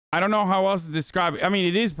I don't know how else to describe it. I mean,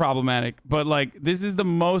 it is problematic, but like, this is the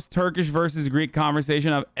most Turkish versus Greek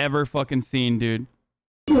conversation I've ever fucking seen, dude.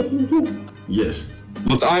 Yes.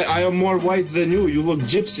 But I am more white than you. You look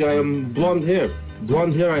gypsy. I am blonde hair.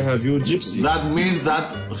 Blonde hair I have. You gypsy. That means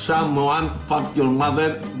that someone fucked your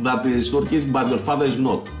mother that is Turkish, but your father is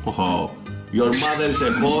not. Oh. Your mother is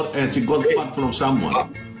a whore and she got fucked from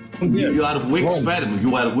someone. You are weak sperm.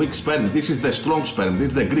 You are weak sperm. This is the strong sperm. This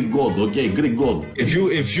is the Greek god. Okay, Greek god. If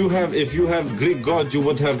you have Greek god, you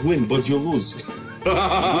would have win, but you lose.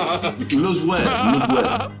 Lose where? Lose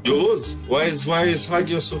where? You lose. Why is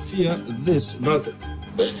Hagia Sophia this, not?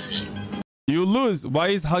 You lose. Why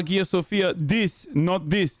is Hagia Sophia this,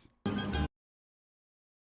 not this?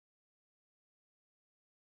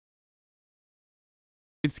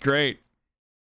 It's great.